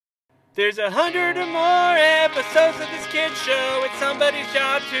There's 100 or more episodes of this kid's show. It's somebody's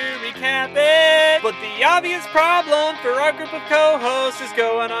job to recap it. But the obvious problem for our group of co-hosts is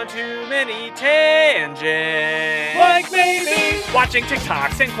going on too many tangents. Like maybe watching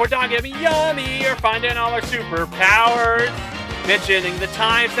TikToks and corn dog yummy, or finding all our superpowers. Mentioning the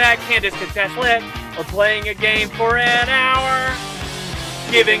times that Candace gets lit, or playing a game for an hour.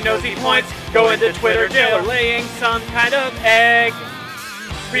 Giving nosy points, going to Twitter jail, or laying some kind of egg.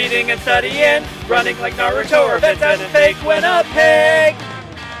 Reading and studying, running like Naruto, or bets as a fake when a pig.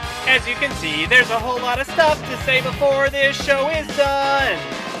 As you can see, there's a whole lot of stuff to say before this show is done.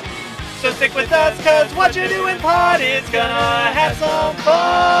 So stick with us, cause Whatcha Doin pod is gonna have some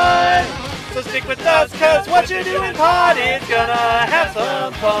fun. So stick with us, cause Whatcha Doin pod is gonna have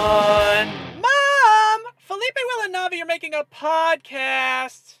some fun. Mom! Felipe, Will, and Navi are making a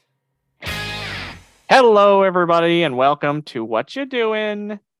podcast. Hello, everybody, and welcome to Whatcha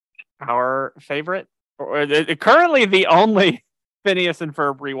Doin, our favorite, or currently the only Phineas and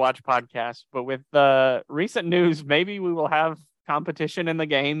Ferb rewatch podcast. But with the recent news, maybe we will have competition in the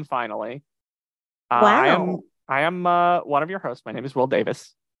game finally. Wow. I am one of your hosts. My name is Will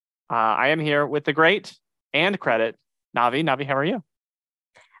Davis. I am here with the great and credit Navi. Navi, how are you?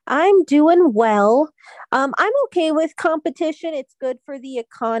 I'm doing well. I'm okay with competition. It's good for the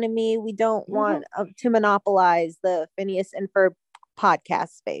economy. We don't want to monopolize the Phineas and Ferb podcast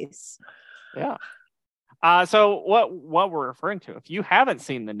space. Yeah. So what we're referring to, if you haven't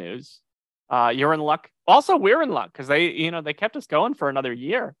seen the news, you're in luck. Also, we're in luck because they kept us going for another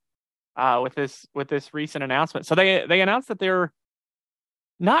year with this recent announcement. So they announced that they're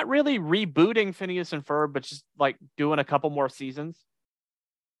not really rebooting Phineas and Ferb, but just like doing a couple more seasons.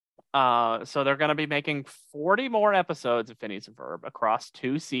 So they're going to be making 40 more episodes of Phineas and Ferb across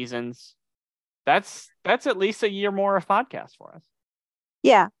 2 seasons. That's at least a year more of podcast for us.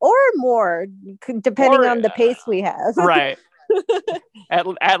 Yeah, or more, depending on the pace we have. Right.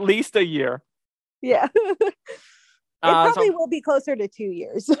 at least a year. Yeah. It probably will be closer to 2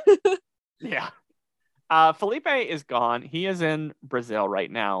 years. Yeah. Felipe is gone. He is in Brazil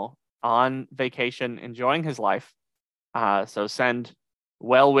right now on vacation, enjoying his life. So send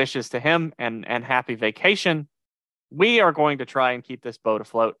well wishes to him and happy vacation. We are going to try and keep this boat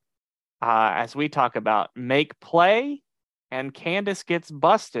afloat as we talk about Make Play and Candace Gets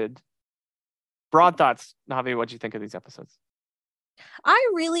Busted. Broad thoughts, Navi, what do you think of these episodes?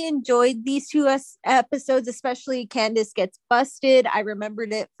 I really enjoyed these 2 episodes, especially Candace Gets Busted. I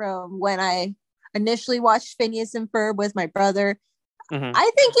remembered it from when I initially watched Phineas and Ferb with my brother. Mm-hmm.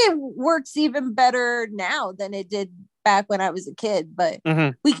 I think it works even better now than it did back when I was a kid, but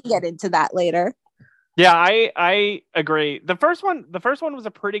we can get into that later. Yeah, I agree. The first one was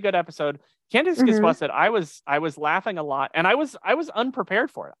a pretty good episode. Candace Gets Busted. I was laughing a lot, and I was unprepared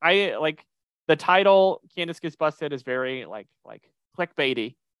for it. I like the title Candace Gets Busted is very like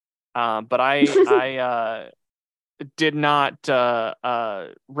clickbaity. But I did not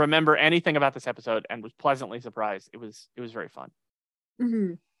remember anything about this episode and was pleasantly surprised. It was very fun.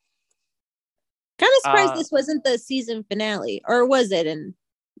 Mm-hmm. Kind of surprised this wasn't the season finale, or was it? And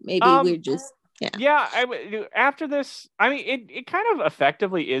maybe we're just after this, I mean, it kind of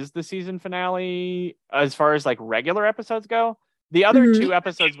effectively is the season finale as far as like regular episodes go. The other 2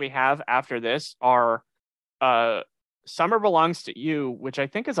 episodes we have after this are Summer Belongs to You, which I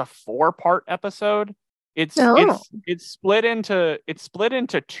think is a 4-part episode. It's split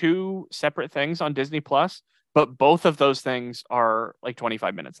into 2 separate things on Disney Plus, but both of those things are like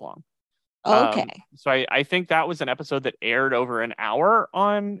 25 minutes long. Okay. So I think that was an episode that aired over an hour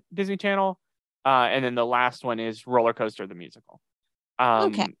on Disney Channel. And then the last one is Roller Coaster the Musical.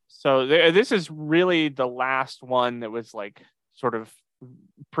 Okay. So this is really the last one that was like sort of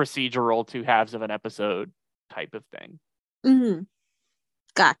procedural 2 halves of an episode type of thing. Mm-hmm.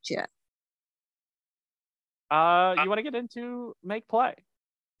 Gotcha. You want to get into Make Play?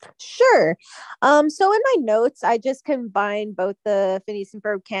 Sure. So in my notes, I just combined both the Phineas and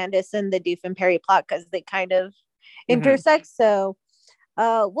Ferb Candace and the Doof and Perry plot because they kind of intersect. So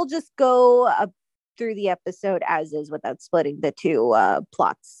we'll just go through the episode as is without splitting the 2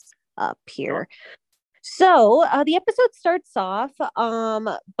 plots up here. Sure. So the episode starts off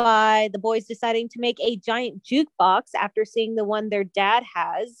by the boys deciding to make a giant jukebox after seeing the one their dad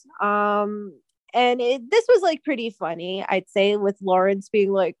has. And this was like pretty funny, I'd say, with Lawrence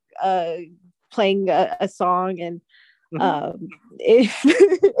being like playing a song, and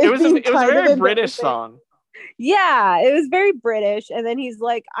it was a very British song. Yeah, it was very British. And then he's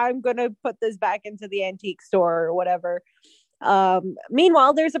like, I'm gonna put this back into the antique store or whatever.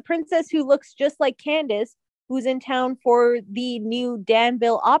 Meanwhile, there's a princess who looks just like Candace who's in town for the new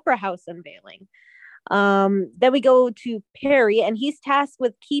Danville Opera House unveiling. Then we go to Perry, and he's tasked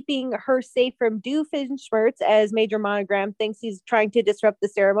with keeping her safe from Doofenshmirtz, as Major Monogram thinks he's trying to disrupt the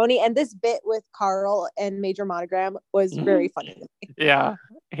ceremony. And this bit with Carl and Major Monogram was very funny. Yeah,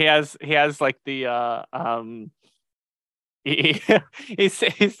 he has like the he, he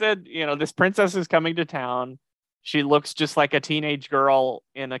said, this princess is coming to town. She looks just like a teenage girl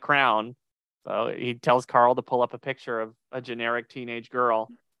in a crown. So he tells Carl to pull up a picture of a generic teenage girl.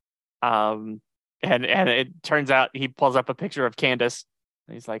 And it turns out he pulls up a picture of Candace.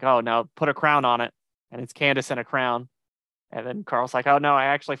 And he's like, oh, now put a crown on it. And it's Candace in a crown. And then Carl's like, oh, no, I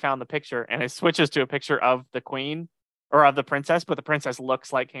actually found the picture. And it switches to a picture of the queen or of the princess, but the princess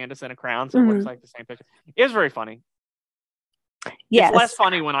looks like Candace in a crown. So it looks like the same picture. It was very funny. Yes. It's less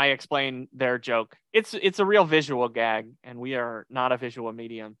funny when I explain their joke. It's a real visual gag, and we are not a visual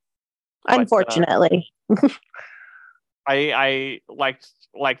medium. Unfortunately. But, I liked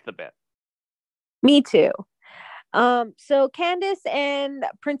the bit. Me too. So Candace and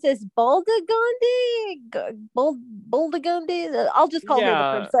Princess Baldagonde, I'll just call her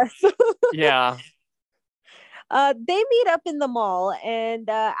the princess. Yeah. They meet up in the mall, and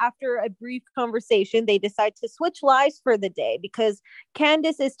after a brief conversation, they decide to switch lives for the day because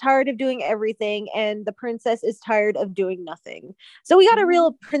Candace is tired of doing everything, and the princess is tired of doing nothing. So we got a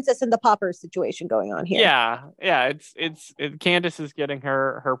real Princess and the Pauper situation going on here. Yeah. It's Candace is getting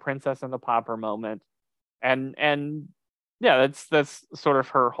her Princess and the Pauper moment, and yeah, that's sort of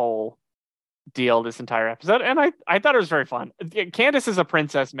her whole deal this entire episode, and I thought it was very fun. Candace as a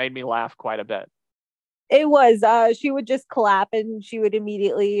princess made me laugh quite a bit. It was, she would just clap and she would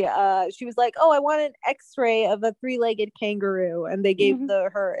immediately, she was like, oh, I want an x-ray of a 3-legged kangaroo. And they gave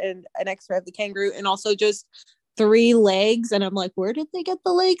her an x-ray of the kangaroo and also just 3 legs. And I'm like, where did they get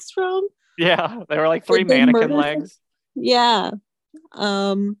the legs from? Yeah, they were like 3 mannequin legs. Yeah.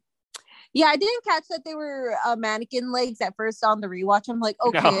 Yeah, I didn't catch that they were mannequin legs at first on the rewatch. I'm like,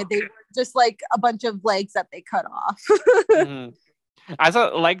 okay, they were just like a bunch of legs that they cut off. I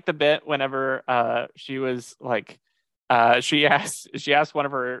also like the bit whenever she was like, she asked one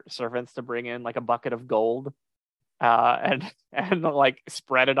of her servants to bring in like a bucket of gold, and like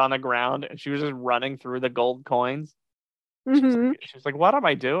spread it on the ground, and she was just running through the gold coins. She was like, what am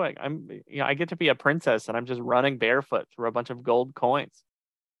I doing? I get to be a princess, and I'm just running barefoot through a bunch of gold coins.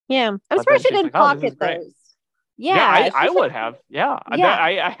 Yeah, I'm surprised she didn't pocket those. Yeah, I would have. Yeah.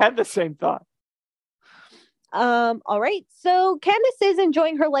 I had the same thought. All right. So Candace is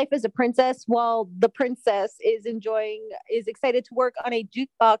enjoying her life as a princess while the princess is excited to work on a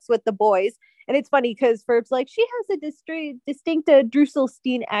jukebox with the boys. And it's funny because Ferb's like, she has a distinct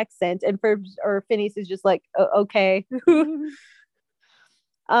Drusselstein accent, and Phineas is just like, okay. She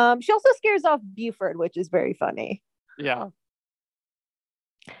also scares off Buford, which is very funny. Yeah.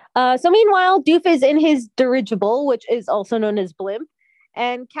 So meanwhile, Doof is in his dirigible, which is also known as Blimp,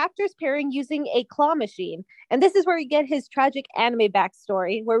 and captures Perry using a claw machine. And this is where we get his tragic anime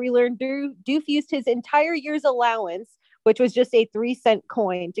backstory, where we learn Doof used his entire year's allowance, which was just a 3-cent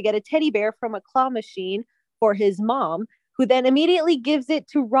coin, to get a teddy bear from a claw machine for his mom, who then immediately gives it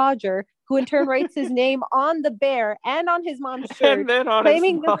to Roger, who in turn writes his name on the bear and on his mom's shirt, and then on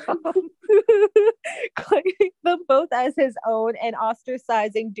claiming them both as his own and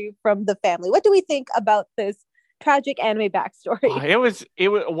ostracizing Doof from the family. What do we think about this tragic anime backstory? It was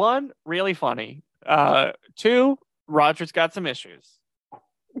one, really funny. 2, Roger's got some issues.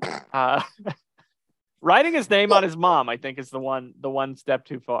 Writing his name on his mom, I think, is the one step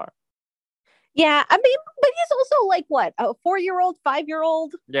too far. Yeah, I mean, but he's also like what, a 4-year-old,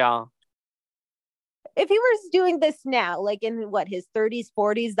 5-year-old? Yeah. If he was doing this now, like in what, his 30s,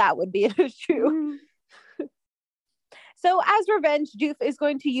 40s, that would be an issue. So as revenge, Doof is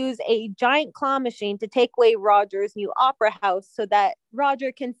going to use a giant claw machine to take away Roger's new opera house so that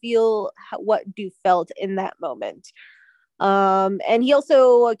Roger can feel what Doof felt in that moment. And he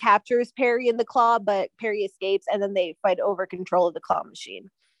also captures Perry in the claw, but Perry escapes, and then they fight over control of the claw machine.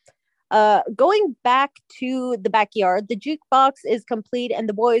 Going back to the backyard, the jukebox is complete, and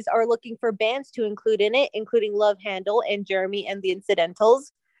the boys are looking for bands to include in it, including Love Handle and Jeremy and the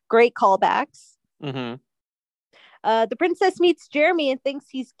Incidentals. Great callbacks. The princess meets Jeremy and thinks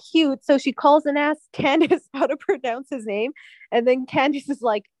he's cute, so she calls and asks Candace how to pronounce his name, and then Candace is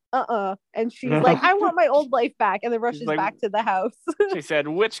like, and she's like, I want my old life back, and then rushes back to the house. She said,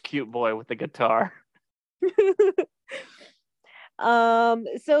 which cute boy with the guitar?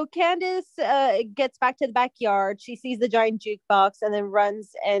 So Candace gets back to the backyard. She sees the giant jukebox and then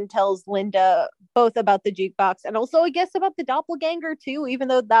runs and tells Linda both about the jukebox and also, I guess, about the doppelganger too, even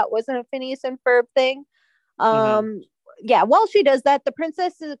though that wasn't a Phineas and Ferb thing. Yeah, while she does that, the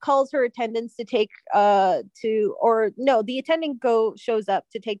princess calls her attendants to take the attendant shows up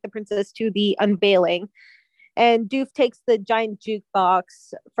to take the princess to the unveiling, and Doof takes the giant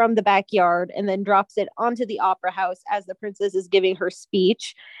jukebox from the backyard and then drops it onto the opera house as the princess is giving her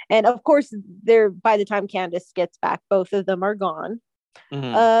speech. And of course, by the time Candace gets back, both of them are gone.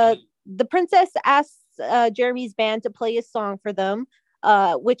 The princess asks Jeremy's band to play a song for them,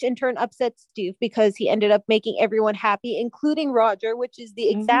 which in turn upsets Doof because he ended up making everyone happy, including Roger, which is the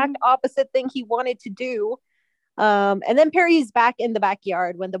exact opposite thing he wanted to do. And then Perry's back in the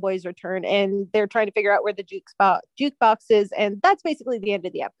backyard when the boys return, and they're trying to figure out where the jukebox is, and that's basically the end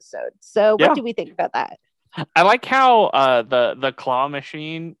of the episode. So what do we think about that? I like how the claw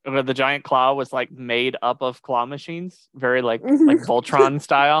machine, or the giant claw, was like made up of claw machines, very like Voltron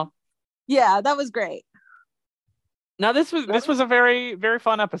style. Yeah, that was great. Now this was a very, very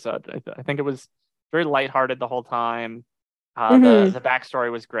fun episode. I think it was very lighthearted the whole time. The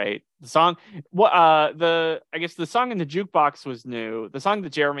backstory was great. The song, I guess the song in the jukebox was new. The song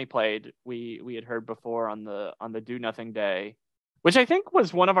that Jeremy played, we had heard before on the Do Nothing Day, which I think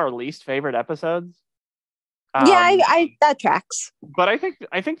was one of our least favorite episodes. I that tracks. But I think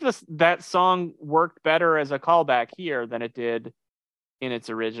that song worked better as a callback here than it did in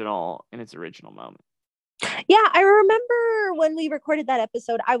its original moment. Yeah, I remember when we recorded that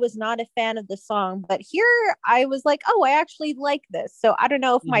episode, I was not a fan of the song, but here I was like, oh, I actually like this. So I don't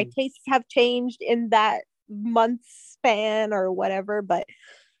know if my tastes have changed in that month span or whatever, but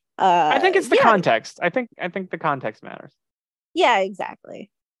I think it's the context. I think the context matters. Yeah, exactly.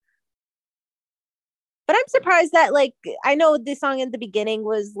 But I'm surprised that, like, I know the song in the beginning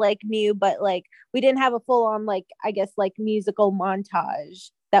was like new, but like we didn't have a full on, like, I guess, like musical montage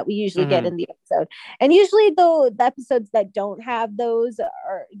that we usually get in the episode. And usually though the episodes that don't have those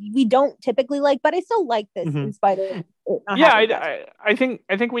we don't typically like, but I still like this in spite of it not I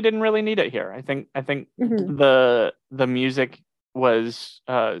think we didn't really need it here. I think the music was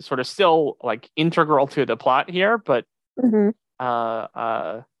sort of still like integral to the plot here, but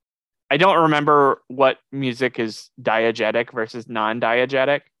I don't remember what music is diegetic versus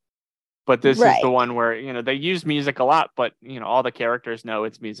non-diegetic, but this is the one where, they use music a lot, but, all the characters know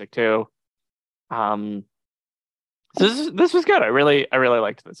it's music too. So this was good. I really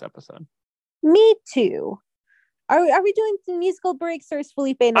liked this episode. Me too. Are we doing some musical breaks, or is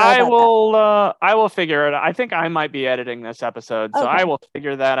Felipe know I will figure it out. I think I might be editing this episode, so I will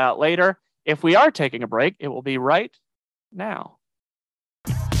figure that out later. If we are taking a break, it will be right now.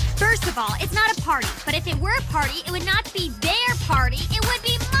 First of all, it's not a party, but if it were a party, it would not be their party, it would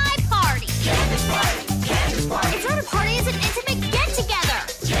be my party. Candace party, Candace party. It's not a party, it's an intimate get-together.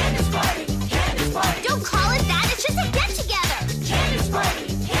 Candace party, Candace party. Don't call it that, it's just a get-together. Candace party,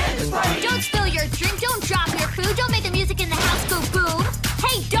 Candace party. Don't spill your drink, don't drop your food, don't make the music in the house go boom.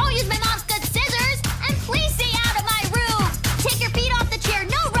 Hey, don't use my mom's good scissors, and please stay out of my room. Take your feet off the chair,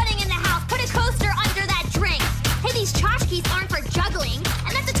 no running in the house, put a coaster under that drink. Hey, these tchotchkes aren't for juggling,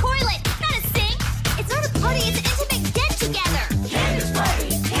 and that's a toilet, not a sink. It's not a party, it's an intimate get-together. Candace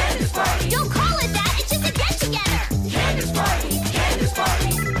party, Candace party. Don't call it that, it's just a get-together. Candace party, Candace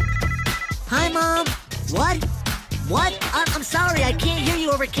party. Hi, Mom. What? What? I'm sorry, I can't hear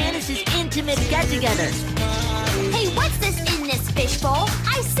you over Candace's intimate get-together. Hey, what's this in this fishbowl?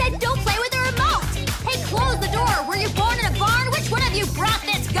 I said don't play with the remote. Hey, close the door. Were you born in a barn? Which one of you brought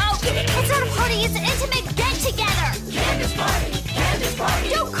this goat? It's not a party, it's an intimate get-together. Candace party, Candace party.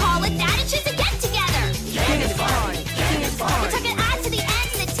 Don't call it that, it's just a get-together. Candace party, Candace party. We took an I to the N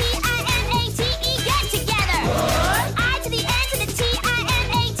to the T-I-N-A-T-E, get together. I to the N to the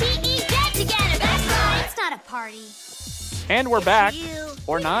T-I-N-A-T-E, get together. That's right, it's not a party. And we're back.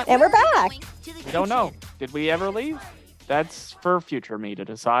 Or not. And we're back. We don't know. Did we ever leave? That's for future me to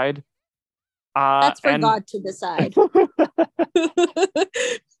decide. That's for God to decide.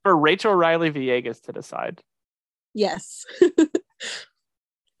 For Rachel Riley Villegas to decide. Yes. But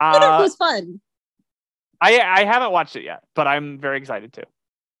it was fun. I haven't watched it yet, but I'm very excited to.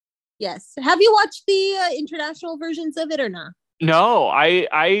 Yes. Have you watched the international versions of it or not? No,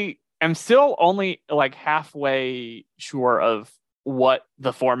 I am still only like halfway sure of what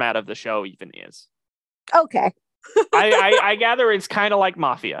the format of the show even is. Okay. I gather it's kind of like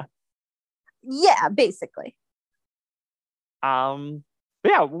Mafia. Yeah, basically.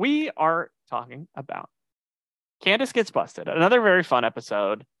 Yeah, we are talking about Candace Gets Busted, another very fun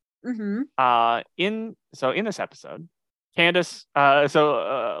episode. In this episode, Candace,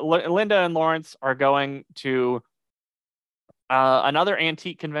 Linda and Lawrence are going to another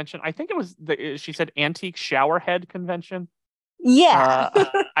antique convention. I think it was she said antique showerhead convention. Yeah.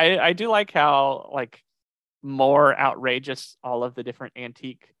 I do like how like more outrageous all of the different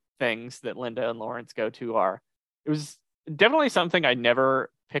antique things that Linda and Lawrence go to are. It was definitely something I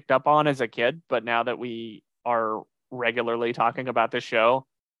never picked up on as a kid, but now that we are regularly talking about this show,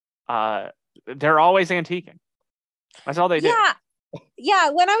 they're always antiquing. That's all they do. Yeah,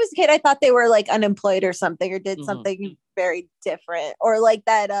 when I was a kid, I thought they were like unemployed or something, or did Mhm. something very different, or like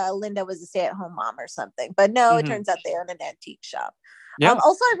that Linda was a stay-at-home mom or something. But no, it Mhm. turns out they own an antique shop. Yeah.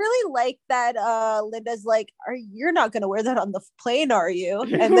 Also, I really like that Linda's like, you're not going to wear that on the plane, are you?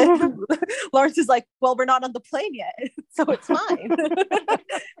 And then Lawrence is like, well, we're not on the plane yet, so it's fine.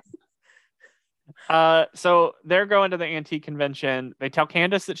 So they're going to the antique convention. They tell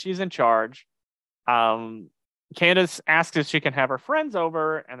Candace that she's in charge. Candace asks if she can have her friends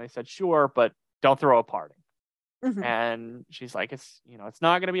over, and they said sure, but don't throw a party. Mhm. And she's like, it's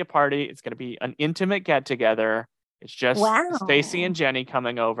not going to be a party. It's going to be an intimate get together. It's just Wow. Stacy and Jenny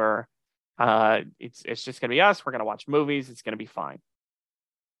coming over. It's just going to be us. We're going to watch movies. It's going to be fine.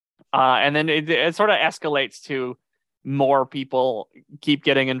 And then it sort of escalates to more people keep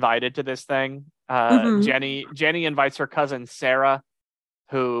getting invited to this thing. Mhm. Jenny invites her cousin Sarah,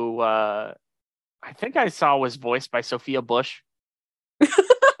 who I think I saw was voiced by Sophia Bush.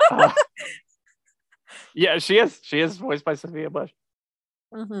 Yeah, she is voiced by Sophia Bush.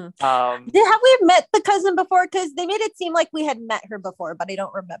 Have we met the cousin before? Because they made it seem like we had met her before, but I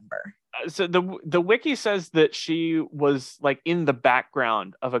don't remember. So the wiki says that she was like in the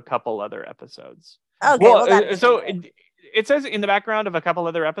background of a couple other episodes. Okay, well, that so explains it. it says in the background of a couple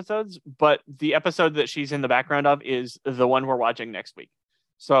other episodes, but the episode that she's in the background of is the one we're watching next week.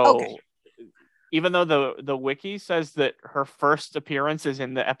 So Okay. even though the wiki says that her first appearance is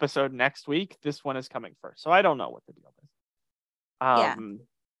in the episode next week, this one is coming first. So I don't know what the deal is. Yeah.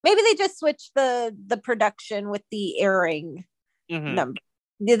 Maybe they just switched the production with the airing number.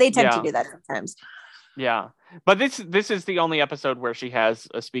 They tend to do that sometimes. Yeah, but this is the only episode where she has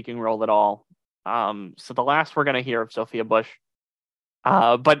a speaking role at all. So the last we're gonna hear of Sophia Bush.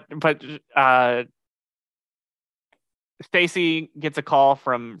 But Stacy gets a call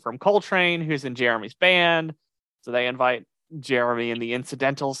from Coltrane, who's in Jeremy's band. So they invite Jeremy and the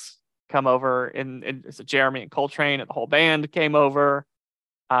Incidentals come over, and so Jeremy and Coltrane and the whole band came over.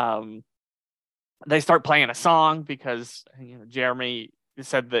 They start playing a song because Jeremy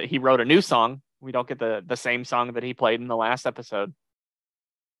said that he wrote a new song. We don't get the same song that he played in the last episode.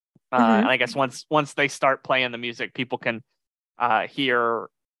 And I guess once they start playing the music, people can hear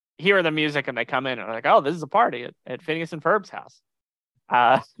the music, and they come in and are like, oh, this is a party at Phineas and Ferb's house.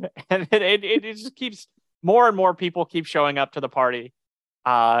 And it just keeps more and more people keep showing up to the party.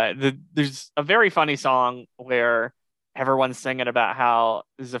 There's a very funny song where everyone's singing about how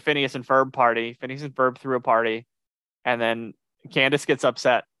this is a Phineas and Ferb party. Phineas and Ferb threw a party, and then Candace gets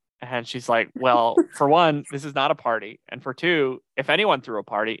upset, and she's like, well, for one, this is not a party, and for two, if anyone threw a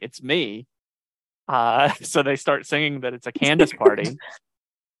party, it's me. So they start singing that it's a Candace party,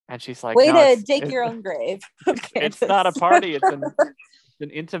 and she's like, way no, to dig your own grave. It's not a party. It's an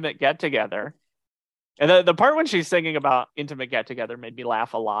intimate get together. And the part when she's singing about intimate get together made me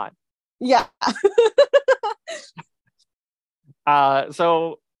laugh a lot. Yeah.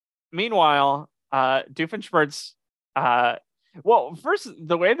 So meanwhile, Doofenshmirtz, well, first,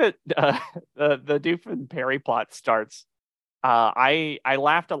 the way that the Doof and Perry plot starts, I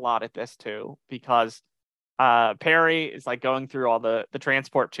laughed a lot at this too, because Perry is like going through all the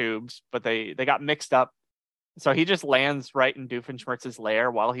transport tubes, but they got mixed up. So he just lands right in Doofenshmirtz's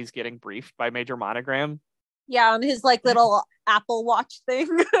lair while he's getting briefed by Major Monogram. Yeah, on his like little Apple Watch thing.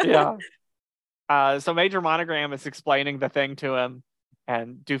 Yeah. So Major Monogram is explaining the thing to him,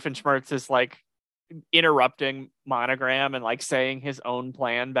 and Doofenshmirtz is like interrupting Monogram and like saying his own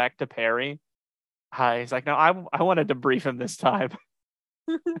plan back to Perry. He's like, no, I wanted to brief him this time.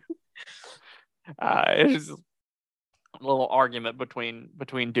 It's a little argument between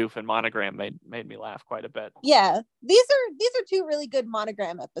Doof and Monogram made me laugh quite a bit. Yeah, these are two really good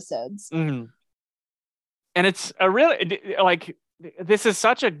Monogram episodes. Mm-hmm. And it's a really, like, this is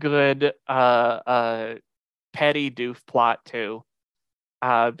such a good petty Doof plot too,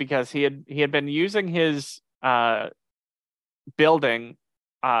 because he had been using his building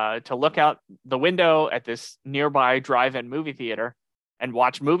to look out the window at this nearby drive-in movie theater and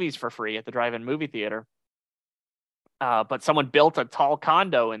watch movies for free at the drive-in movie theater. But someone built a tall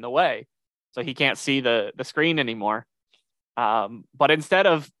condo in the way, so he can't see the screen anymore. But instead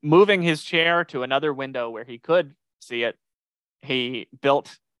of moving his chair to another window where he could see it, he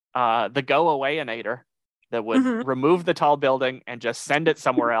built the go-away-inator that would remove the tall building and just send it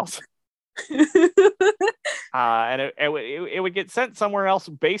somewhere else. And it would get sent somewhere else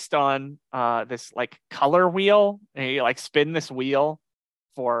based on this like color wheel. And you like spin this wheel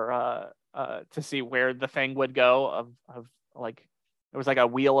for to see where the thing would go of like it was like a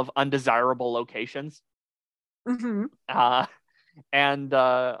wheel of undesirable locations. Mm-hmm. And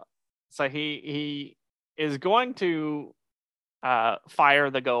so he is going to fire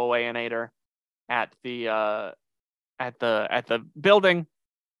the go away-inator at the building,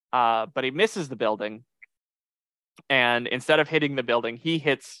 but he misses the building, and instead of hitting the building, he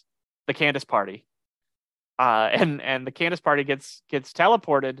hits the Candace party, and the Candace party gets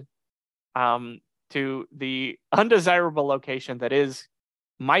teleported to the undesirable location that is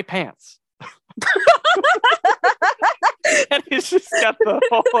my pants. And he's just got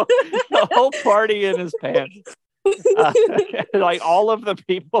the whole party in his pants. Like all of the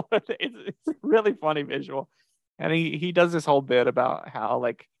people, it's a really funny visual. And he does this whole bit about how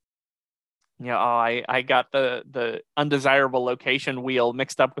like, you know, oh, I got the undesirable location wheel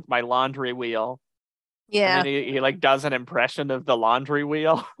mixed up with my laundry wheel. Yeah. And then he like does an impression of the laundry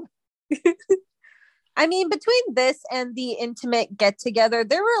wheel. I mean, between this and the intimate get together,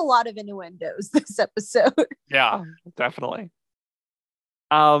 there were a lot of innuendos this episode. Yeah, definitely.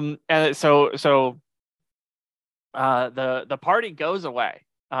 And so the party goes away,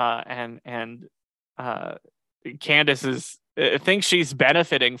 and Candace thinks she's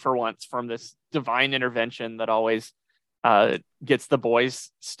benefiting for once from this divine intervention that always gets the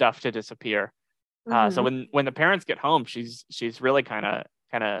boys' stuff to disappear. Mm-hmm. So when the parents get home, she's really kind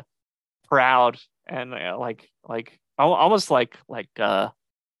of proud and like almost like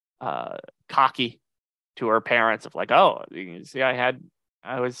cocky to her parents of like, oh, you see, I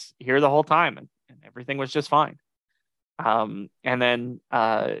was here the whole time and everything was just fine. And then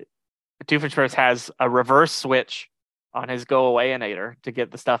Doofenshmirtz has a reverse switch on his go away-inator to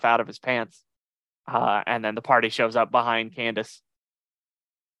get the stuff out of his pants. And then the party shows up behind Candace.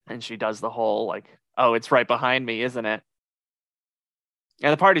 And she does the whole like, oh, it's right behind me, isn't it?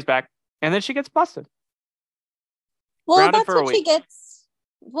 And the party's back. And then she gets busted. Well, Grounded that's for a what she week. gets.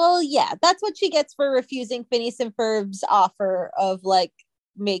 Well, yeah, that's what she gets for refusing Phineas and Ferb's offer of like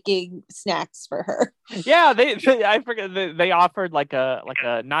making snacks for her. Yeah, I forget they offered like a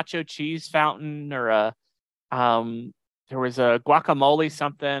nacho cheese fountain or a there was a guacamole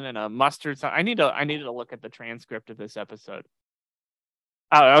something and a mustard. I needed to look at the transcript of this episode.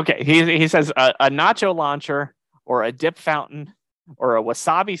 Oh, okay. He says a nacho launcher or a dip fountain or a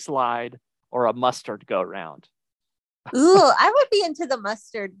wasabi slide or a mustard go round. Ooh, I would be into the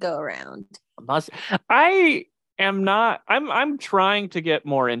mustard go round. I am not. I'm trying to get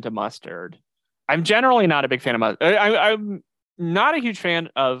more into mustard. I'm generally not a big fan of mustard. I'm not a huge fan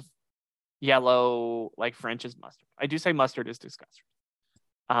of yellow like French's mustard. I do say mustard is disgusting.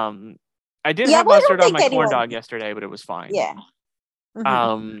 I did have mustard on my corn dog yesterday, but it was fine. Yeah.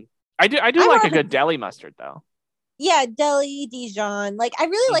 Mm-hmm. I do like a good deli mustard though. Yeah, deli Dijon. Like I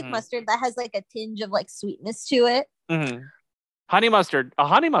really like mustard that has like a tinge of like sweetness to it. Mm-hmm. Honey mustard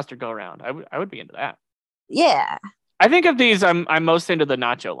go around. I would be into that. Yeah. I think of these, I'm most into the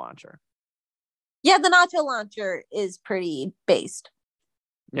nacho launcher. Yeah, the nacho launcher is pretty based.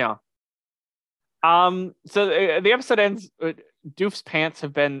 Yeah. So the episode ends. Doof's pants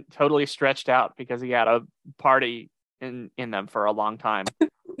have been totally stretched out because he had a party in them for a long time.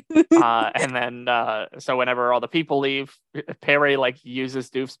 And then so whenever all the people leave, Perry like uses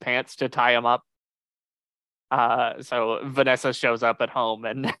Doof's pants to tie him up. So Vanessa shows up at home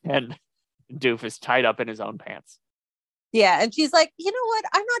and Doof is tied up in his own pants. Yeah, and she's like, you know what?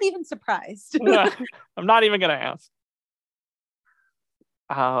 I'm not even surprised. I'm not even gonna ask.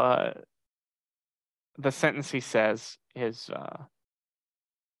 The sentence he says is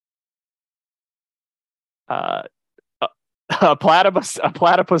a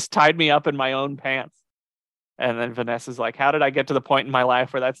platypus tied me up in my own pants. And then Vanessa's like, how did I get to the point in my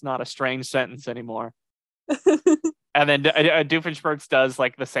life where that's not a strange sentence anymore? And then Doofenshmirtz does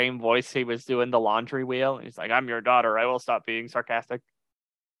like the same voice he was doing the laundry wheel. He's like, I'm your daughter. I will stop being sarcastic.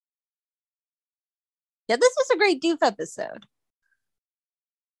 Yeah, this was a great Doof episode.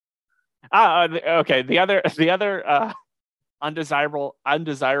 Okay. The other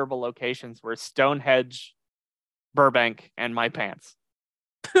undesirable locations were Stonehenge, Burbank, and my pants.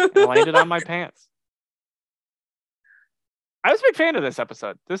 I landed on my pants. I was a big fan of this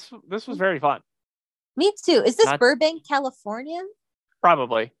episode. This was very fun. Me too. Is this Burbank, California?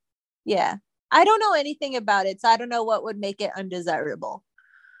 Probably. Yeah. I don't know anything about it, so I don't know what would make it undesirable.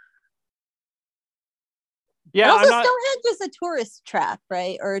 Yeah. And also, Stonehenge is a tourist trap,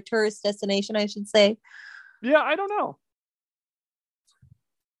 right? Or a tourist destination, I should say. Yeah, I don't know.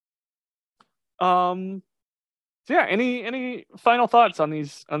 So yeah, any final thoughts on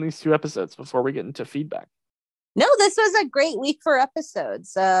these 2 episodes before we get into feedback? No, this was a great week for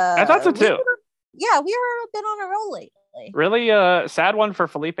episodes. I thought so too. We were a bit on a roll lately. Really sad one for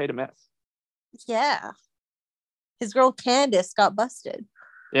Felipe to miss. Yeah. His girl Candace got busted.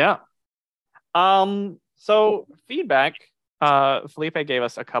 Yeah. So feedback, Felipe gave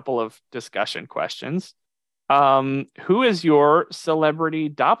us a couple of discussion questions. Who is your celebrity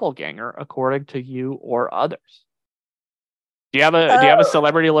doppelganger according to you or others? Do you have a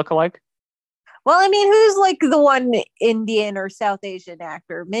celebrity lookalike? Well, I mean, who's like the one Indian or South Asian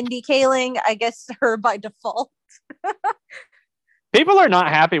actor? Mindy Kaling, I guess her by default. People are not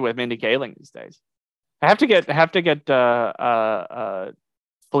happy with Mindy Kaling these days. I have to get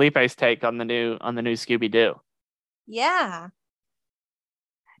Felipe's take on the new Scooby-Doo. Yeah.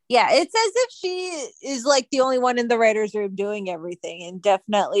 Yeah, it's as if she is like the only one in the writer's room doing everything, and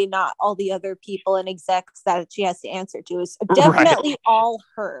definitely not all the other people and execs that she has to answer to. It's definitely all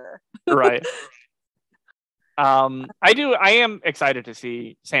her. Right. I am excited to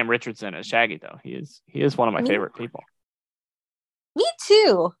see Sam Richardson as Shaggy, though. He is one of my favorite people. Me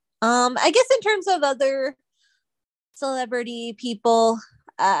too. I guess in terms of other celebrity people,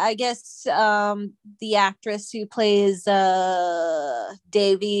 I guess the actress who plays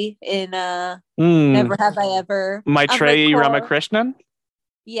Davy in Never Have I Ever. Maitreyi Ramakrishnan?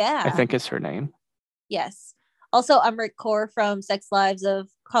 Yeah. I think is her name. Yes. Also, Amrit Kaur from Sex Lives of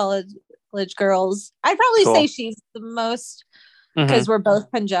College Girls. I'd probably say she's the most, because we're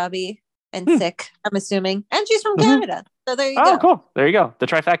both Punjabi and Sikh, I'm assuming. And she's from Canada. So there you go. Oh, cool. There you go. The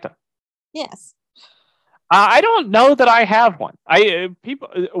trifecta. Yes. I don't know that I have one.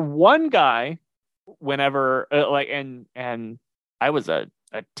 One guy, whenever and I was a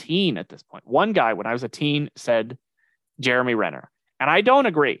teen at this point. One guy when I was a teen said Jeremy Renner, and I don't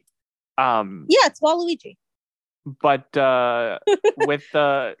agree. Yeah, it's Waluigi. But with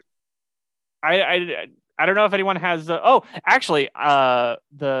I don't know if anyone has. Actually,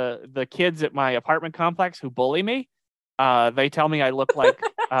 the kids at my apartment complex who bully me. They tell me I look like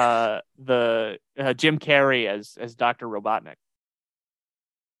the Jim Carrey as Dr. Robotnik.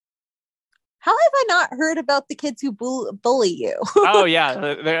 How have I not heard about the kids who bully you? Oh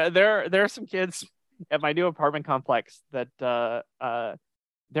yeah, there are some kids at my new apartment complex that they're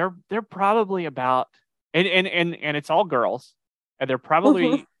probably about and it's all girls, and they're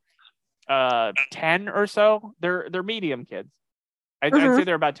probably 10 or so. They're medium kids. I'd say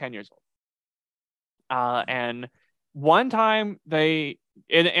they're about 10 years old. And one time and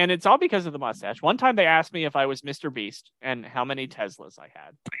it's all because of the mustache. One time they asked me if I was Mr. Beast and how many Teslas I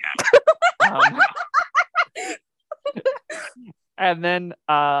had. And then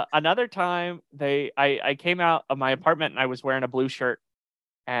another time I came out of my apartment and I was wearing a blue shirt,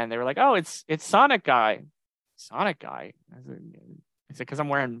 and they were like, "Oh, it's Sonic Guy." Sonic Guy? Is it because I'm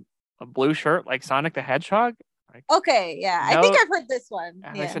wearing a blue shirt like Sonic the Hedgehog? Like, okay, yeah. No. I think I've heard this one.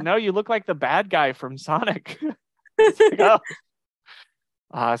 And I said, "No, you look like the bad guy from Sonic." Like, oh.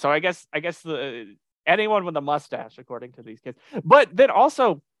 So I guess anyone with a mustache, according to these kids. But then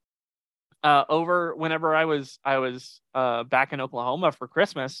also, over whenever I was back in Oklahoma for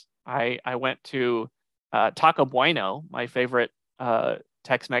Christmas, I went to Taco Bueno, my favorite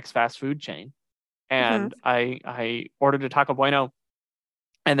Tex-Mex fast food chain, and I ordered a Taco Bueno,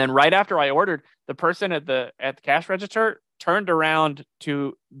 and then right after I ordered, the person at the cash register turned around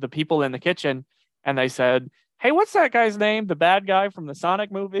to the people in the kitchen, and they said, "Hey, what's that guy's name? The bad guy from the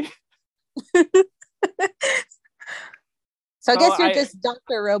Sonic movie?" So I guess you're just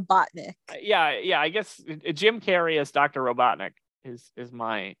Dr. Robotnik. Yeah. I guess Jim Carrey as Dr. Robotnik is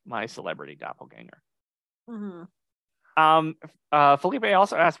my celebrity doppelganger. Felipe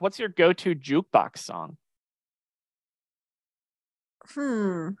also asked, "What's your go-to jukebox song?"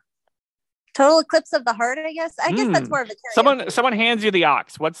 Total Eclipse of the Heart, I guess. I guess that's more of a karaoke. Someone hands you the aux.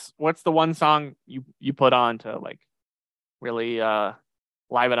 What's the one song you put on to like really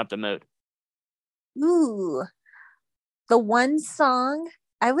liven up the mood? Ooh. The one song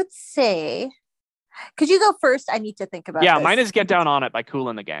I would say, could you go first? I need to think about this. Mine is Get Down On It by Kool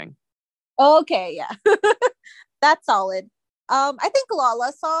and the Gang. Okay, yeah. That's solid. I think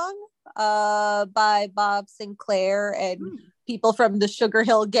Lala Song by Bob Sinclair and people from the Sugar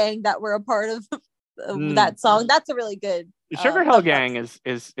Hill Gang that were a part of that song. That's a really good. The Sugar Hill Gang is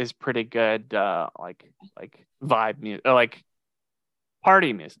pretty good, like vibe music, like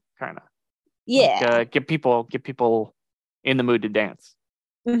party music, kind of. Yeah. Like, get people in the mood to dance.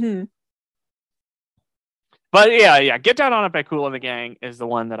 But yeah, Get Down On It by Kool and the Gang is the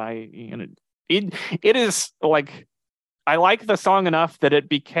one that it is like I like the song enough that it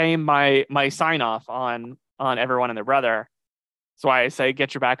became my sign off on Everyone and Their Brother. That's why I say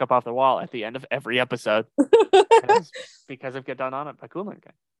 "Get Your Back Up Off the Wall" at the end of every episode. Because of "Get Down on It" by Kool and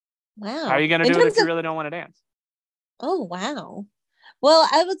Gang. Wow. How are you going to do it if you really don't want to dance? Oh, wow. Well,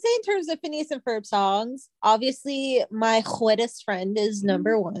 I would say in terms of Phineas and Ferb songs, obviously my wettest friend is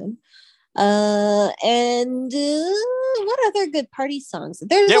number one. And what other good party songs?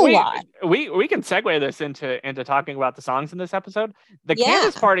 There's a lot. We can segue this into talking about the songs in this episode. The Yeah.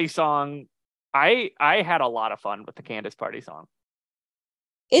 Candace Party song, I had a lot of fun with the Candace Party song.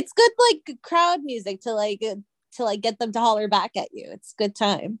 It's good, like crowd music to get them to holler back at you. It's a good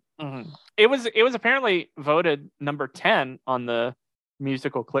time. Mm-hmm. It was apparently voted number 10 on the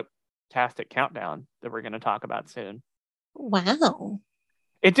musical clip-tastic countdown that we're going to talk about soon. Wow.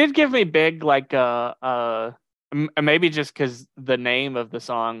 It did give me big, like, maybe just because the name of the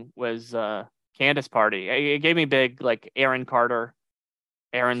song was Candace Party. It gave me big, like, Aaron's Party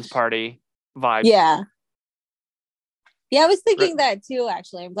vibes. Yeah. Yeah, I was thinking that too,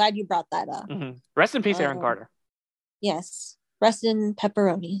 actually. I'm glad you brought that up. Mm-hmm. Rest in peace, Aaron Carter. Yes. Rest in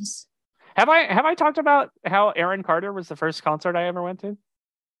pepperonis. Have I talked about how Aaron Carter was the first concert I ever went to?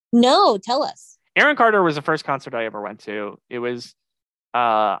 No, tell us. Aaron Carter was the first concert I ever went to. It was,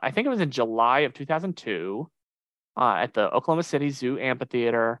 I think it was in July of 2002 at the Oklahoma City Zoo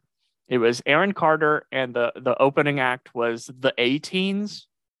Amphitheater. It was Aaron Carter, and the opening act was the A-Teens.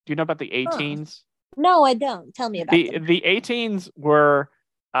 Do you know about the A-Teens? No, I don't. Tell me about them. The A-Teens were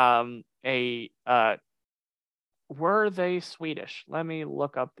were they Swedish? Let me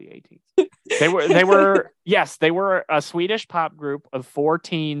look up the A-Teens. They were yes, they were a Swedish pop group of 4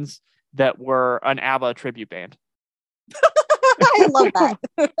 teens that were an ABBA tribute band. I love that.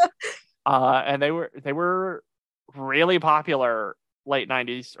 And they were really popular late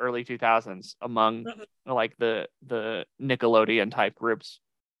 90s, early 2000s among like the Nickelodeon type groups.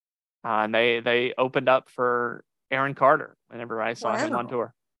 And they opened up for Aaron Carter whenever I saw him on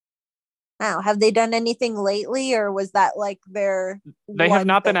tour. Wow. Have they done anything lately, or was that like their... They have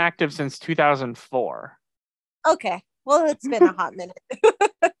not been active since 2004. Okay. Well, it's been a hot minute.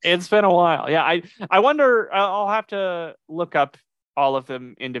 It's been a while. Yeah, I wonder, I'll have to look up all of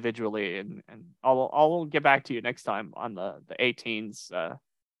them individually, and I'll get back to you next time on the 18s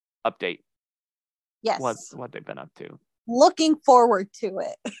update. Yes. What they've been up to. Looking forward to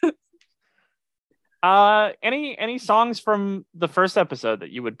it. Any songs from the first episode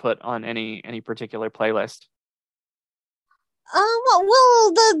that you would put on any particular playlist?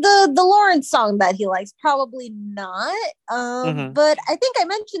 Well, the Lawrence song that he likes, probably not. But I think I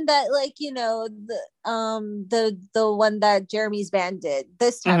mentioned that, like, you know, the one that Jeremy's band did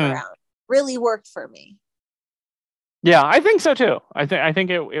this time around really worked for me. Yeah, I think so too. I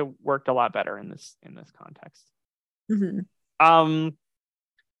think it worked a lot better in this context.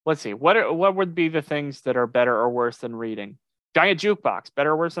 Let's see. What would be the things that are better or worse than reading? Giant jukebox,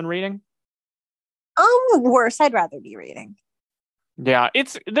 better or worse than reading? Worse. I'd rather be reading. Yeah,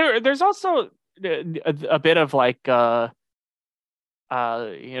 it's there's also a bit of like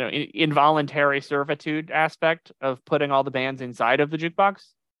involuntary servitude aspect of putting all the bands inside of the jukebox.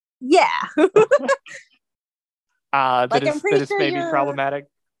 Yeah. That is maybe problematic.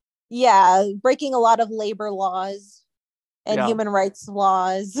 Yeah, breaking a lot of labor laws and human rights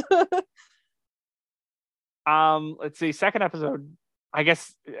laws. Let's see. Second episode, I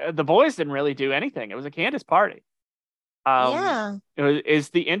guess the boys didn't really do anything. It was a Candace party. Is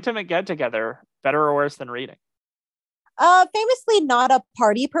the intimate get together better or worse than reading? Famously not a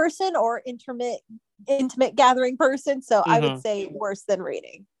party person or intimate gathering person, so I would say worse than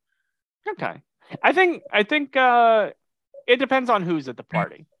reading. Okay. I think it depends on who's at the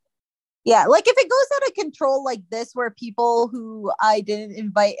party. Yeah, like if it goes out of control like this, where people who I didn't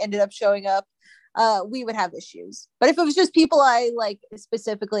invite ended up showing up, we would have issues. But if it was just people I like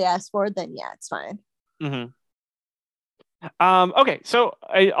specifically asked for, then yeah, it's fine. Okay, so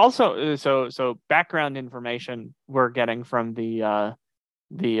I also so background information we're getting from the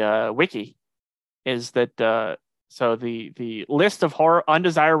wiki is that so the list of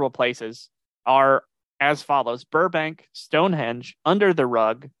undesirable places are as follows: Burbank, Stonehenge, Under the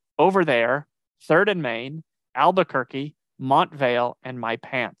Rug, Over There, 3rd and Main, Albuquerque, Montvale, and My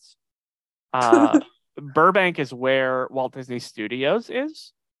Pants. Burbank is where Walt Disney Studios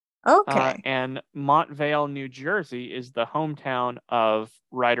is. Okay. And Montvale, New Jersey is the hometown of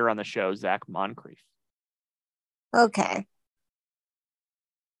writer on the show, Zach Moncrief. Okay.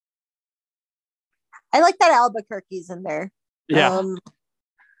 I like that Albuquerque's in there. Yeah.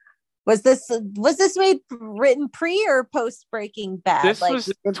 Was this written pre or post Breaking Bad? This was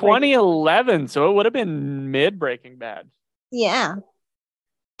 2011, so it would have been mid Breaking Bad. Yeah.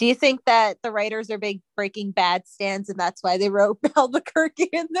 Do you think that the writers are big Breaking Bad stans and that's why they wrote Albuquerque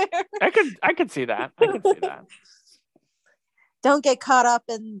in there? I could see that. I could see that. Don't get caught up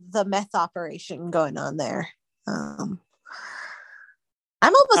in the meth operation going on there. I'm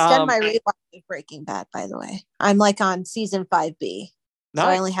almost done my rewatch of Breaking Bad, by the way. I'm like on season 5B. So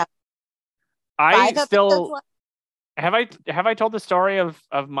I only have I still have I told the story of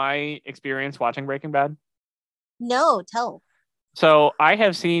my experience watching Breaking Bad? No, tell. So I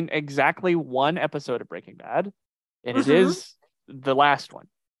have seen exactly one episode of Breaking Bad, and it is the last one.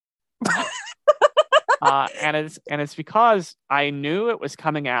 And it's because I knew it was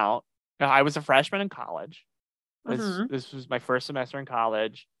coming out. I was a freshman in college. This was my first semester in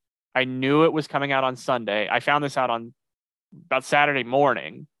college. I knew it was coming out on Sunday. I found this out on about Saturday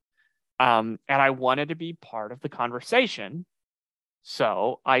morning. And I wanted to be part of the conversation.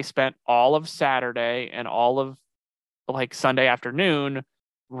 So I spent all of Saturday and all of like Sunday afternoon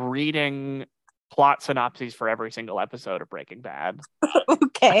reading plot synopses for every single episode of Breaking Bad.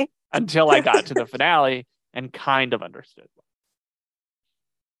 Okay. Until I got to the finale and kind of understood.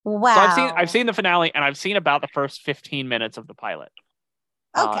 Wow. So I've seen the finale and I've seen about the first 15 minutes of the pilot.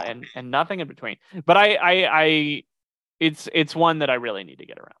 Okay. And nothing in between. But it's one that I really need to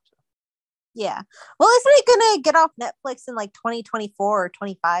get around to. Yeah. Well, isn't it gonna get off Netflix in like 2024 or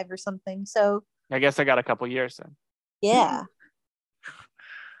 25 or something? So I guess I got a couple years then. Yeah.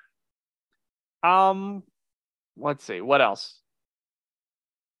 Let's see. What else?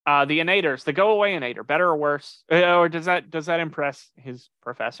 The Innators, the Go Away Innator, better or worse? Or does that impress his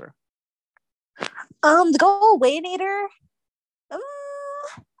professor? The Go Away Nader.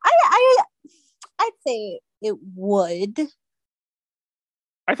 I'd say it would.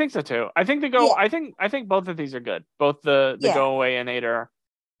 I think so too. I think I think both of these are good. Both the Go Away Innator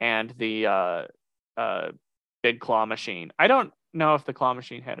and the Big Claw Machine. I don't know if the Claw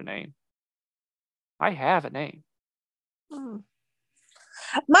Machine had a name. I have a name.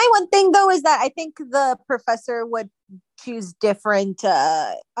 My one thing though is that I think the professor would choose different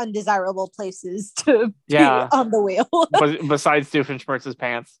undesirable places to be on the wheel. Besides Doofenshmirtz's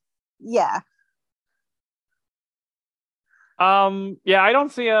pants. Yeah. Yeah, I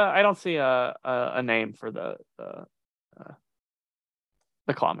don't see a name for the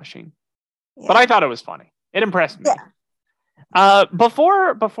Claw Machine. Yeah. But I thought it was funny. It impressed me. Yeah.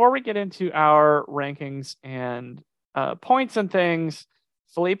 Before we get into our rankings and points and things,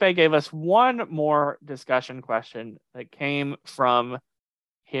 Felipe gave us one more discussion question that came from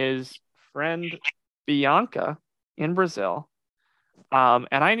his friend Bianca in Brazil. And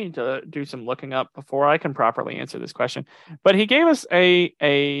I need to do some looking up before I can properly answer this question. But he gave us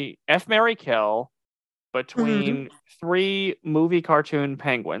a F, Marry, Kill between three movie cartoon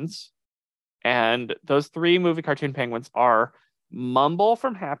penguins. And those three movie cartoon penguins are Mumble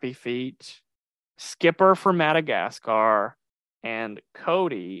from Happy Feet, Skipper from Madagascar, and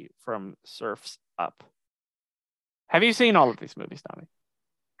Cody from Surf's Up. Have you seen all of these movies, Tommy?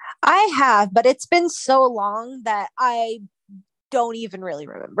 I have, but it's been so long that I don't even really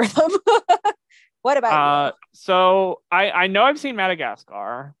remember them. What about you? So I know I've seen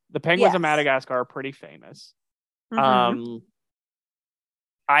Madagascar. The penguins of Madagascar are pretty famous.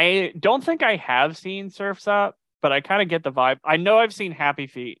 I don't think I have seen Surf's Up, but I kind of get the vibe. I know I've seen Happy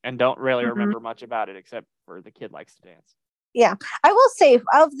Feet and don't really remember much about it except for the kid likes to dance. Yeah, I will say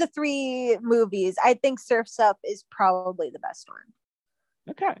of the three movies, I think Surf's Up is probably the best one.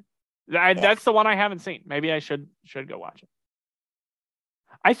 Okay. That's the one I haven't seen. Maybe I should go watch it.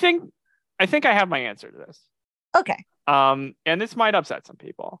 I think I have my answer to this. Okay. And this might upset some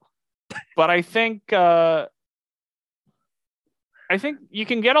people, but I think you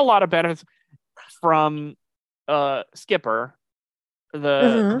can get a lot of benefits from Skipper,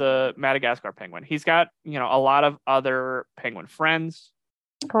 the Madagascar penguin. He's got, a lot of other penguin friends.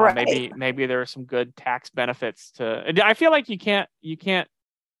 Right. Maybe there are some good tax benefits to. I feel like you can't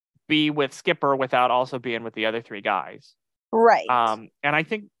be with Skipper without also being with the other three guys. Right. And I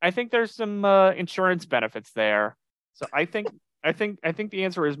think there's some insurance benefits there. So I think the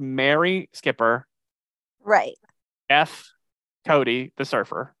answer is marry Skipper. Right. F Cody, the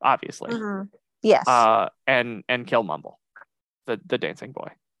surfer, obviously. Yes. And kill Mumble, the dancing boy.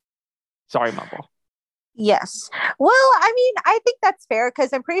 Sorry, Mumble. Yes. Well, I mean, I think that's fair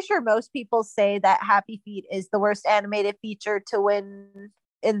because I'm pretty sure most people say that Happy Feet is the worst animated feature to win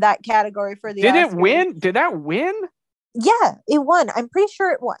in that category for the Oscars. It win? Did that win? Yeah, it won. I'm pretty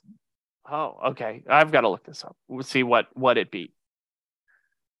sure it won. Oh, okay. I've got to look this up. We'll see what it beat.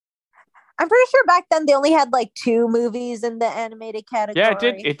 I'm pretty sure back then they only had like 2 movies in the animated category. Yeah,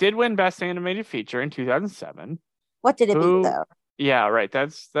 it did win Best Animated Feature in 2007. What did it beat though? Yeah, right.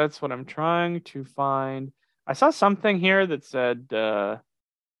 That's what I'm trying to find. I saw something here that said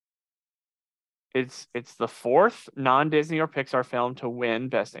it's the 4th non-Disney or Pixar film to win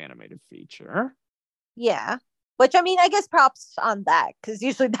Best Animated Feature. Yeah. Which, I mean, I guess props on that, because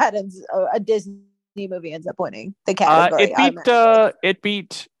usually that ends a Disney movie ends up winning the category. It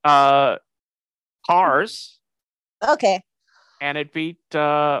beat Cars. Okay. And it beat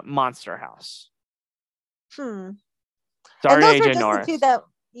Monster House. Sorry, and those AJ were just Norris. The 2 that,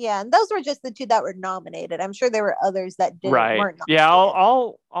 yeah, and those were just the 2 that were nominated. I'm sure there were others that weren't nominated. Yeah,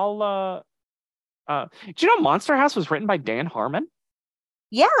 I'll do you know Monster House was written by Dan Harmon?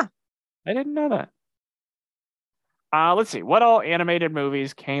 Yeah. I didn't know that. Let's see. What all animated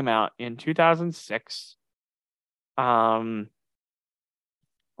movies came out in 2006? Let's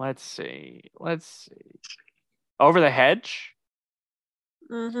see. Over the Hedge.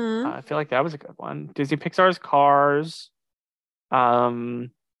 I feel like that was a good one. Disney Pixar's Cars. Oh,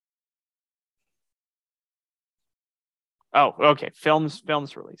 okay. Films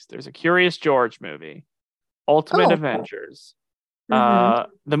released. There's a Curious George movie. Ultimate Avengers. The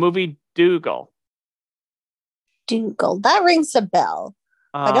movie Dougal. That rings a bell.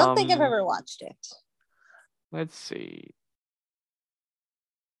 I don't think I've ever watched it. Let's see.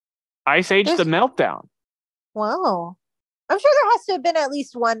 Ice Age: The Meltdown. Wow. I'm sure there has to have been at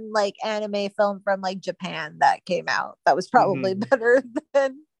least one like anime film from like Japan that came out that was probably better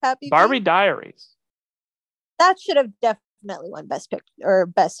than Happy Barbie Feet. Diaries. That should have definitely won Best Picture or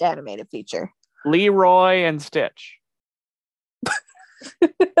Best Animated Feature. Leroy and Stitch.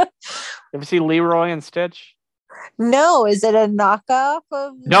 Ever see Leroy and Stitch? No, is it a knockoff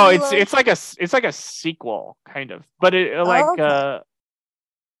of? No, Lilo? it's like a sequel kind of, but it's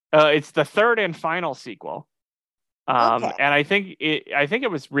the 3rd and final sequel. And I think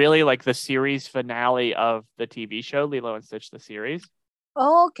it was really like the series finale of the TV show Lilo and Stitch the series.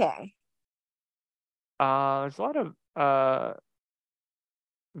 Okay. There's a lot of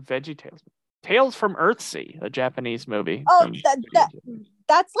Veggie Tales from Earthsea, a Japanese movie. Oh,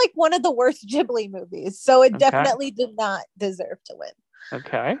 that's like one of the worst Ghibli movies, so it definitely did not deserve to win.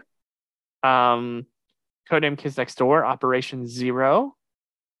 Okay. Codename Kids Next Door, Operation Zero,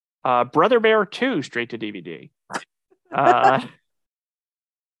 Brother Bear 2 straight to DVD.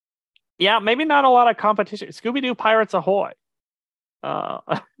 Yeah, maybe not a lot of competition. Scooby-Doo Pirates Ahoy.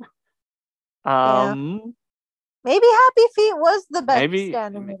 Maybe Happy Feet was the best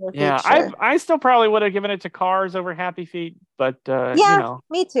animated feature. I still probably would have given it to Cars over Happy Feet, but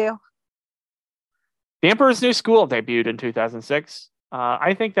me too. The Emperor's New School debuted in 2006.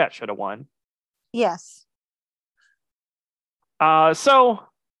 I think that should have won. Yes. So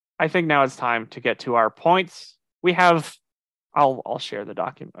I think now it's time to get to our points. We have, I'll share the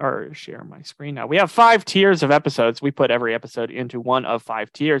document or share my screen now. We have 5 tiers of episodes. We put every episode into one of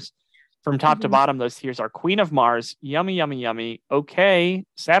 5 tiers. From top to bottom, those tiers are Queen of Mars, Yummy, Yummy, Yummy, Okay,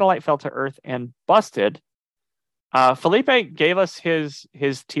 Satellite Fell to Earth, and Busted. Felipe gave us his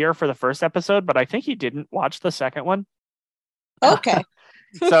tier for the first episode, but I think he didn't watch the second one. Okay.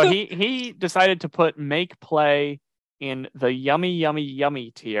 So he decided to put Make Play in the Yummy, Yummy,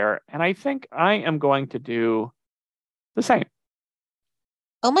 Yummy tier, and I think I am going to do the same.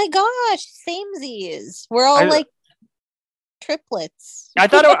 Oh my gosh, samesies. We're all like triplets. I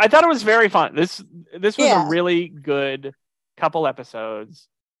thought it was very fun. This was a really good couple episodes.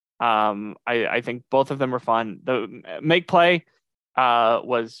 I think both of them were fun. The Make Play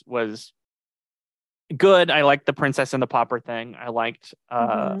was good. I liked the Princess and the Pauper thing. I liked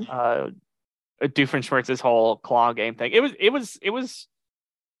Doofenshmirtz's whole claw game thing. It was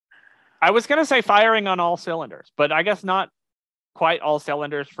I was gonna say firing on all cylinders, but I guess not quite all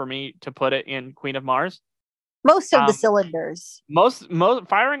cylinders for me to put it in Queen of Mars. Most of the cylinders. Most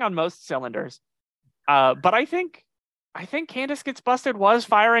firing on most cylinders. But I think Candace Gets Busted was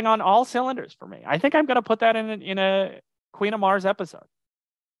firing on all cylinders for me. I think I'm gonna put that in a Queen of Mars episode.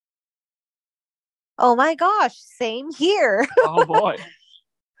 Oh my gosh, same here. Oh boy.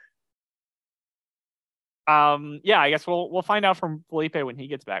 Yeah, I guess we'll find out from Felipe when he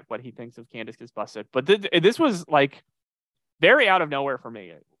gets back what he thinks of Candace Gets Busted. But this was like very out of nowhere for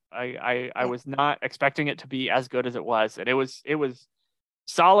me. I was not expecting it to be as good as it was, and it was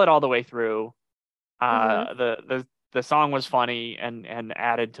solid all the way through. The song was funny and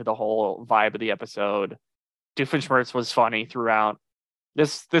added to the whole vibe of the episode. Doofenshmirtz was funny throughout.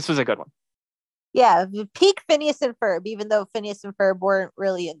 This was a good one. Yeah, peak Phineas and Ferb, even though Phineas and Ferb weren't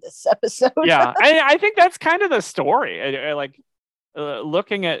really in this episode. Yeah, I think that's kind of the story. Like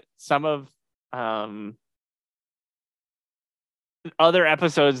looking at some of other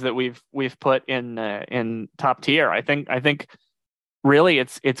episodes that we've put in top tier, I think really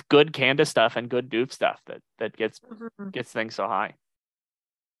it's good Candace stuff and good Doof stuff that gets things so high.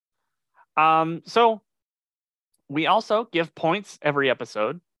 So we also give points every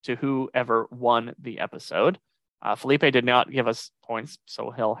episode to whoever won the episode. Felipe did not give us points,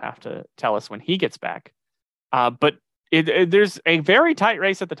 so he'll have to tell us when he gets back. But there's a very tight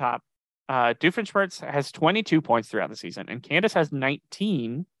race at the top. Doofenshmirtz has 22 points throughout the season, and Candace has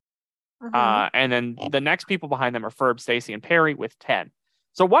 19. And then the next people behind them are Ferb, Stacy, and Perry with 10.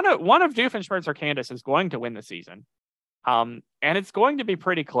 So one of Doofenshmirtz or Candace is going to win the season. And it's going to be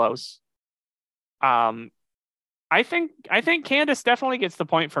pretty close. I think Candace definitely gets the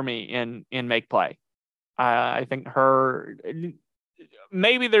point for me in make play. I think her,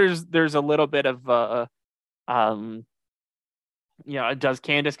 maybe there's a little bit of does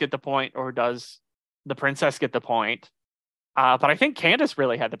Candace get the point or does the princess get the point? But I think Candace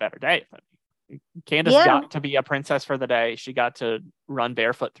really had the better day. Candace got to be a princess for the day. She got to run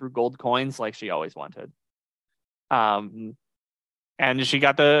barefoot through gold coins like she always wanted. And she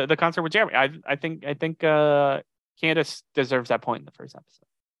got the concert with Jeremy. I think Candace deserves that point in the first episode.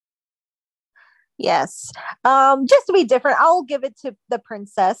 Yes. Just to be different, I'll give it to the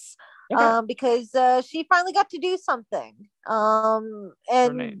princess. Okay. Because she finally got to do something.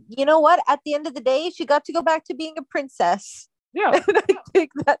 And you know what? At the end of the day, she got to go back to being a princess. Yeah. And I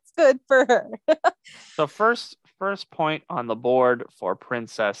think that's good for her. So first point on the board for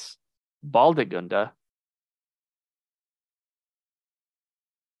Princess Baldegunda.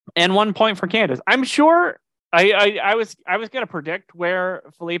 And 1 point for Candace. I'm sure I was going to predict where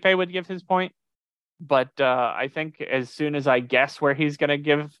Felipe would give his point. But I think as soon as I guess where he's going to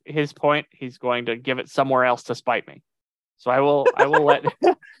give his point, he's going to give it somewhere else to spite me. So I will let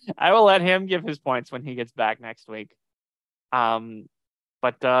I will let him give his points when he gets back next week.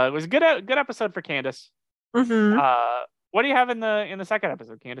 But it was a good episode for Candace. Mm-hmm. What do you have in the second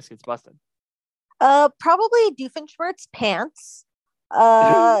episode? Candace gets busted. Probably Doofenshmirtz pants. He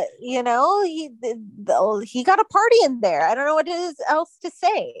got a party in there. I don't know what else to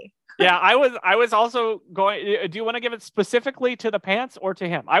say. Yeah, I was also going. Do you want to give it specifically to the pants or to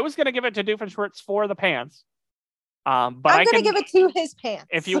him? I was going to give it to Doofenshmirtz for the pants. But I'm going to give it to his pants.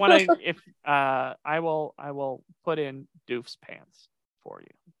 If you want to, I will put in Doof's pants for you.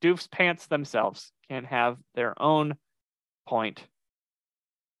 Doof's pants themselves can have their own point.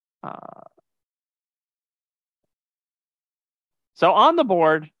 So on the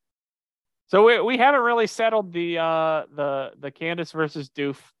board, so we haven't really settled the Candace versus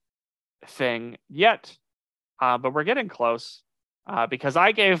Doof thing yet, but we're getting close because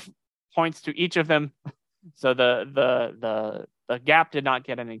I gave points to each of them, so the gap did not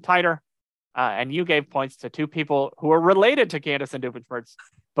get any tighter, and you gave points to two people who are related to Candace and Doofenshmirtz,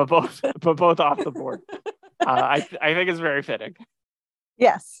 but both off the board. I think it's very fitting.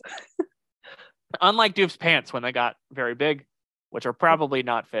 Yes. Unlike Doof's pants when they got very big, which are probably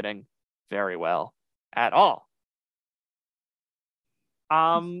not fitting very well at all.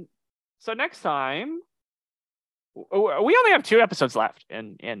 So next time, we only have 2 episodes left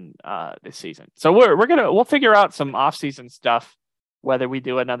in this season. So we'll figure out some off-season stuff, whether we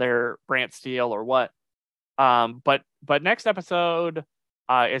do another Brant Steele or what. But next episode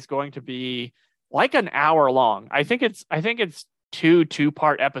is going to be like an hour long. I think it's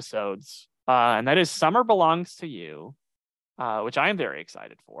 2-part episodes, and that is Summer Belongs to You, which I am very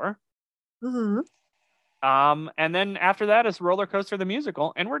excited for. Mm-hmm. And then after that is Roller Coaster the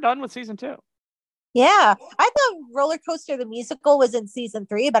Musical, and we're done with season 2. Yeah, I thought Roller Coaster the Musical was in season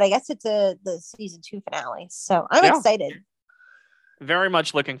 3, but I guess it's the season 2 finale. So I'm excited. Very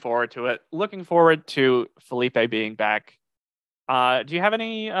much looking forward to it. Looking forward to Felipe being back. Do you have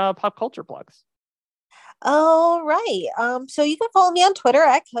any pop culture plugs? All right. So you can follow me on Twitter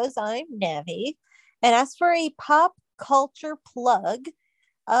at Cause I'm Navi. And as for a pop culture plug,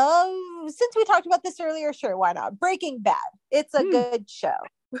 since we talked about this earlier, sure, why not? Breaking Bad. It's a good show.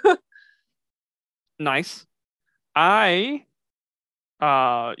 Nice. You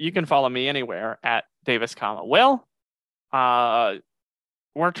can follow me anywhere at Davis, Will.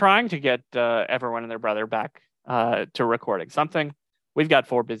 We're trying to get everyone and their brother back to recording something. We've got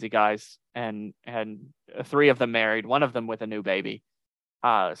 4 busy guys and 3 of them married, 1 of them with a new baby.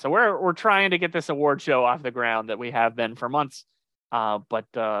 So we're trying to get this award show off the ground that we have been for months. But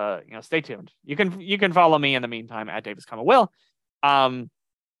stay tuned. You can follow me in the meantime at Davis, Will.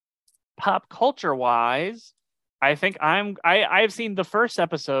 Pop culture wise, I think I've seen the first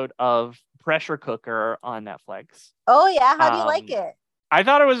episode of Pressure Cooker on Netflix. Oh yeah, how do you like it? I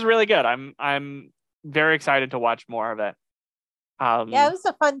thought it was really good. I'm very excited to watch more of it. Yeah, it was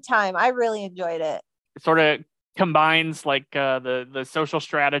a fun time. I really enjoyed it. It sort of combines like the social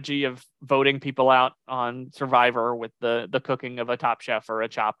strategy of voting people out on Survivor with the cooking of a Top Chef or a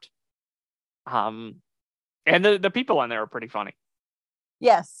Chopped. And the people on there are pretty funny.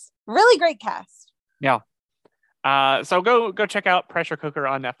 Yes, really great cast. Yeah. So go check out Pressure Cooker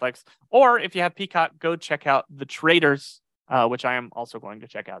on Netflix, or if you have Peacock, go check out The Traitors, which I am also going to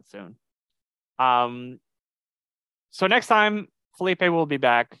check out soon. So next time, Felipe will be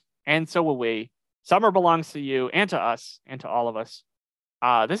back, and so will we. Summer belongs to you and to us and to all of us.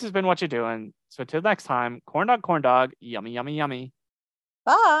 This has been What You Doing. So till next time, corn dog, yummy, yummy, yummy.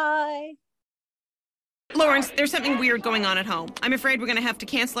 Bye. Lawrence, there's something weird going on at home. I'm afraid we're going to have to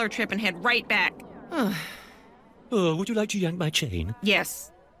cancel our trip and head right back. Would you like to yank my chain?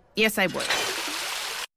 Yes. Yes, I would.